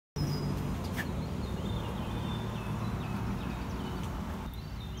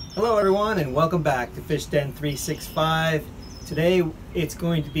Hello everyone and welcome back to Fish Den 365. Today it's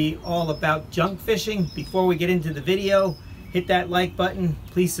going to be all about junk fishing. Before we get into the video, hit that like button,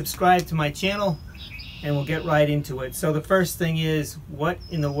 please subscribe to my channel, and we'll get right into it. So the first thing is, what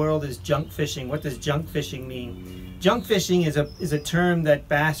in the world is junk fishing? What does junk fishing mean? Junk fishing is a term that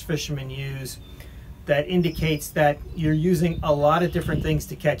bass fishermen use that indicates that you're using a lot of different things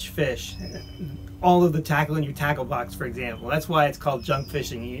to catch fish. All of the tackle in your tackle box, for example. That's why it's called junk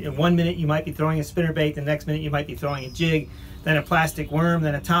fishing. In 1 minute you might be throwing a spinnerbait, the next minute you might be throwing a jig, then a plastic worm,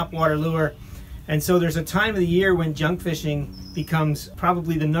 then a topwater lure. And so there's a time of the year when junk fishing becomes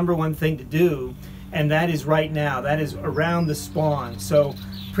probably the #1 thing to do, and that is right now. That is around the spawn. So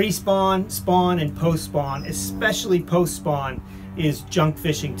pre-spawn, spawn, and post-spawn, especially post-spawn, is junk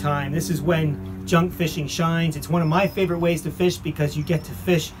fishing time. This is when junk fishing shines. It's one of my favorite ways to fish because you get to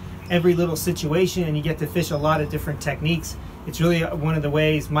fish every little situation and you get to fish a lot of different techniques. It's really one of the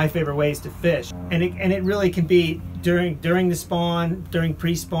ways, my favorite ways to fish. And it really can be during the spawn, during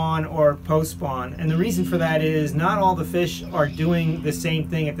pre-spawn, or post-spawn. And the reason for that is not all the fish are doing the same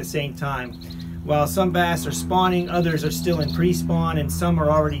thing at the same time. While some bass are spawning, others are still in pre-spawn, and some are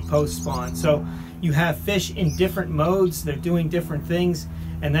already post-spawn. So you have fish in different modes, they're doing different things,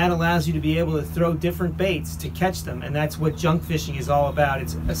 and that allows you to be able to throw different baits to catch them. And that's what junk fishing is all about.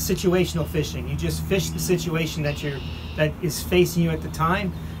 It's a situational fishing. You just fish the situation that is facing you at the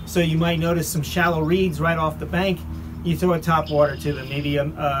time. So you might notice some shallow reeds right off the bank. You throw a topwater to them, maybe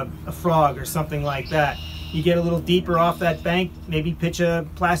a frog or something like that. You get a little deeper off that bank, maybe pitch a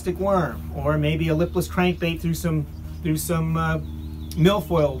plastic worm, or maybe a lipless crankbait through some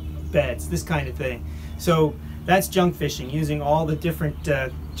milfoil beds, this kind of thing. So that's junk fishing, using all the different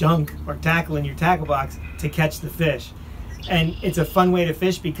junk or tackle in your tackle box to catch the fish. And it's a fun way to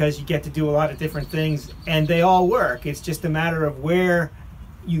fish because you get to do a lot of different things and they all work. It's just a matter of where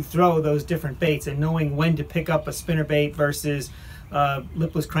you throw those different baits and knowing when to pick up a spinnerbait versus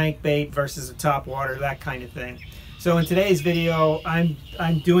lipless crankbait versus a topwater, that kind of thing. So in today's video,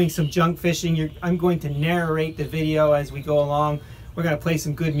 I'm doing some junk fishing. I'm going to narrate the video as we go along. We're going to play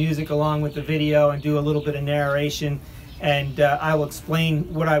some good music along with the video and do a little bit of narration, and I will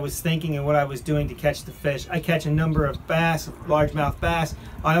explain what I was thinking and what I was doing to catch the fish. I catch a number of bass, largemouth bass.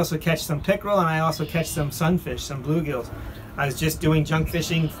 I also catch some pickerel, and I also catch some sunfish, some bluegills. I was just doing junk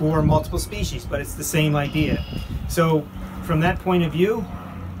fishing for multiple species, but it's the same idea. So from that point of view,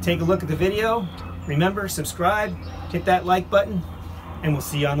 take a look at the video. Remember, subscribe, hit that like button, and we'll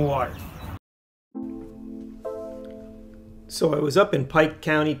see you on the water. So I was up in Pike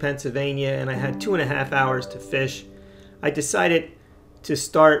County, Pennsylvania, and I had 2.5 hours to fish. I decided to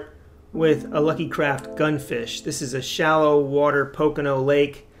start with a Lucky Craft gunfish. This is a shallow water Pocono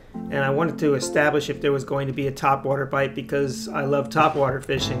lake, and I wanted to establish if there was going to be a topwater bite because I love topwater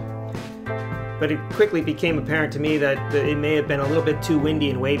fishing. But it quickly became apparent to me that it may have been a little bit too windy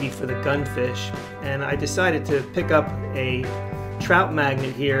and wavy for the gunfish, and I decided to pick up a trout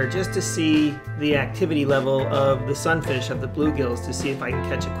magnet here just to see the activity level of the sunfish, of the bluegills, to see if I can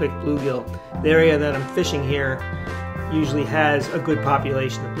catch a quick bluegill. The area that I'm fishing here usually has a good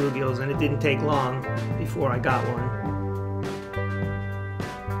population of bluegills, and it didn't take long before I got one.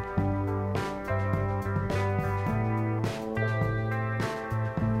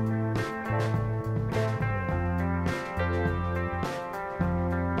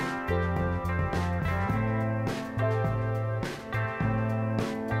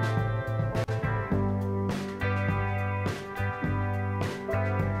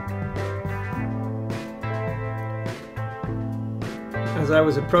 As I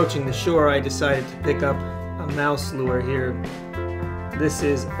was approaching the shore, I decided to pick up a mouse lure here. This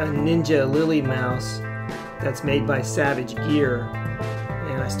is a Ninja Lilly mouse that's made by Savage Gear.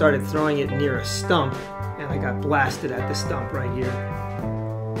 And I started throwing it near a stump, and I got blasted at the stump right here.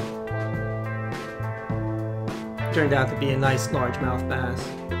 Turned out to be a nice largemouth bass.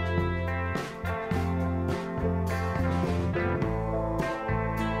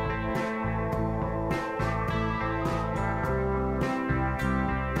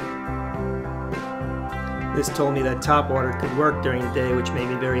 This told me that topwater could work during the day, which made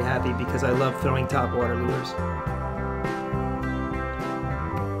me very happy because I love throwing topwater lures.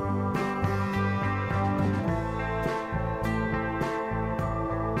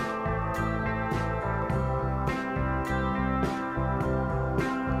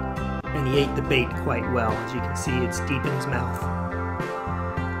 And he ate the bait quite well. As you can see, it's deep in his mouth.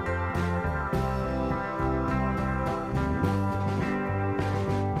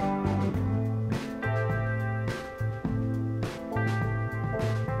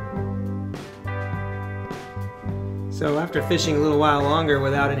 So after fishing a little while longer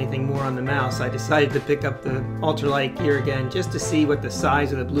without anything more on the mouse, I decided to pick up the ultralight gear again just to see what the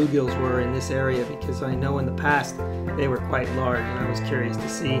size of the bluegills were in this area, because I know in the past they were quite large and I was curious to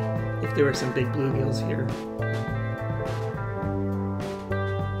see if there were some big bluegills here.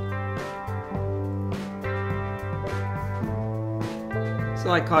 So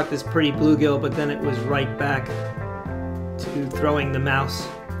I caught this pretty bluegill, but then it was right back to throwing the mouse.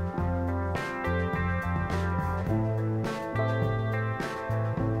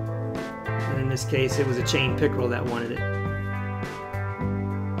 In this case, it was a chain pickerel that wanted it.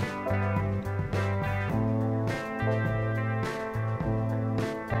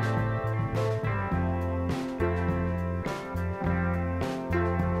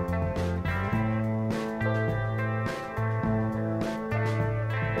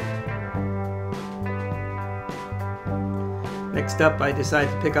 Next up, I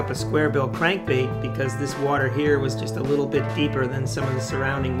decided to pick up a squarebill crankbait because this water here was just a little bit deeper than some of the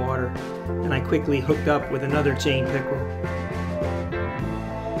surrounding water, and I quickly hooked up with another chain pickerel.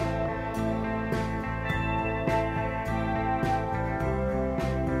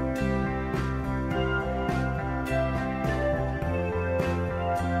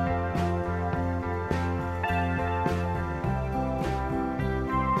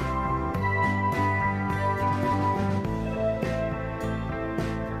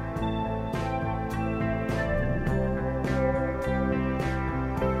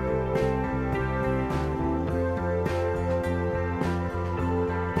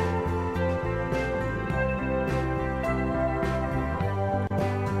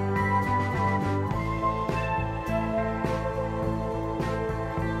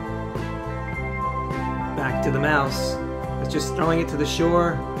 Back to the mouse. I was just throwing it to the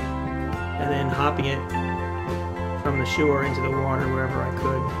shore and then hopping it from the shore into the water wherever I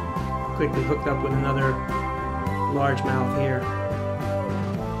could. Quickly hooked up with another largemouth here.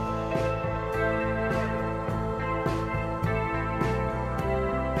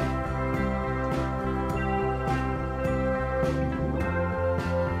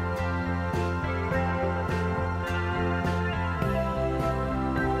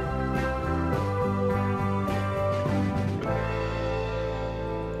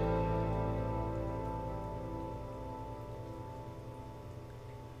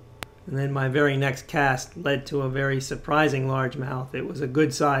 And then my very next cast led to a very surprising largemouth. It was a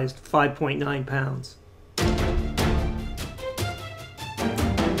good-sized 5.9 pounds.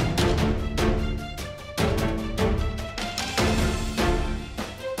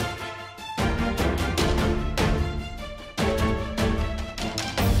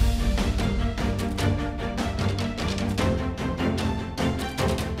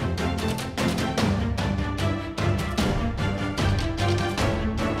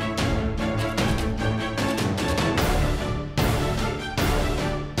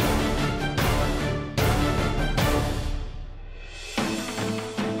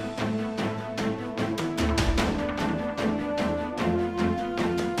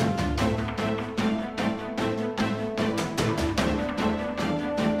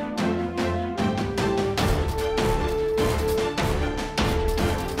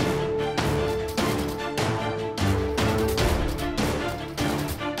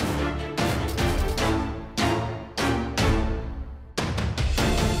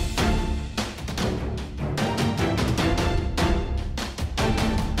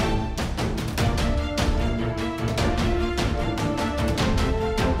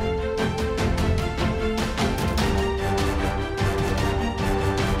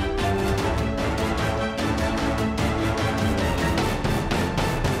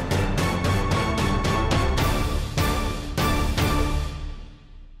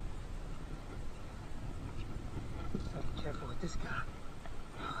 Careful with this guy.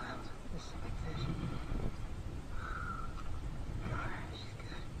 Oh, this is a big fish. She's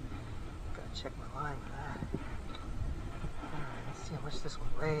good. Gotta check my line with that. Alright, let's see how much this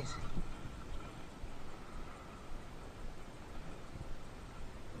one weighs.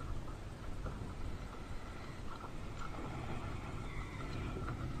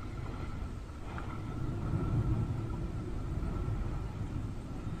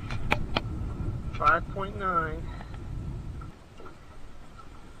 .9.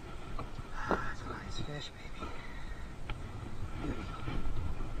 That's a nice fish, baby. Beauty.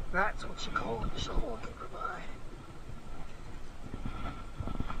 That's what you call a shoal can provide.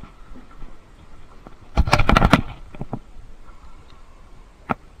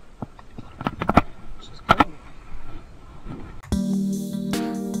 She's good.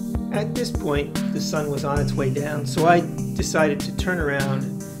 At this point, the sun was on its way down, so I decided to turn around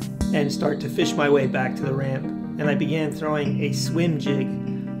and start to fish my way back to the ramp. and I began throwing a swim jig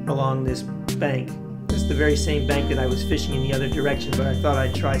along this bank. This is the very same bank that I was fishing in the other direction, but I thought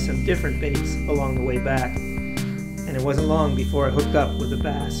I'd try some different baits along the way back. And it wasn't long before I hooked up with a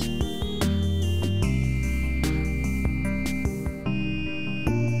bass.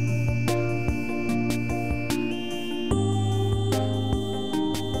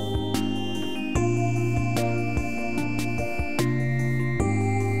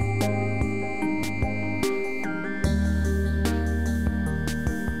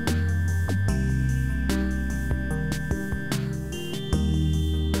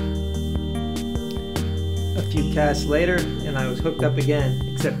 A few casts later, and I was hooked up again,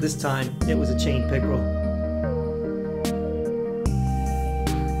 except this time it was a chain pickerel.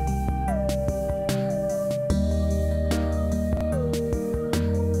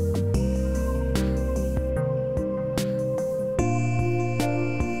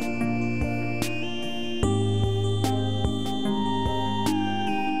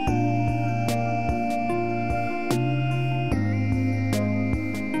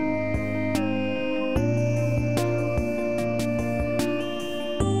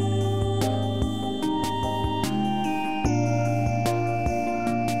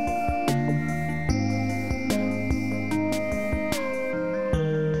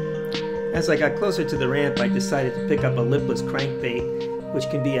 As I got closer to the ramp, I decided to pick up a lipless crankbait, which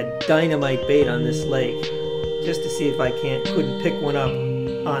can be a dynamite bait on this lake, just to see if I couldn't pick one up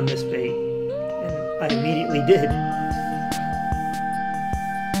on this bait. And I immediately did.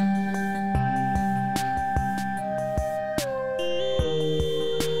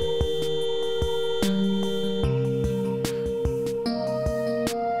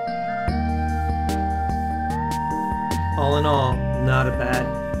 All in all, not a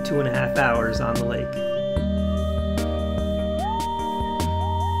bad 2.5 hours on the lake.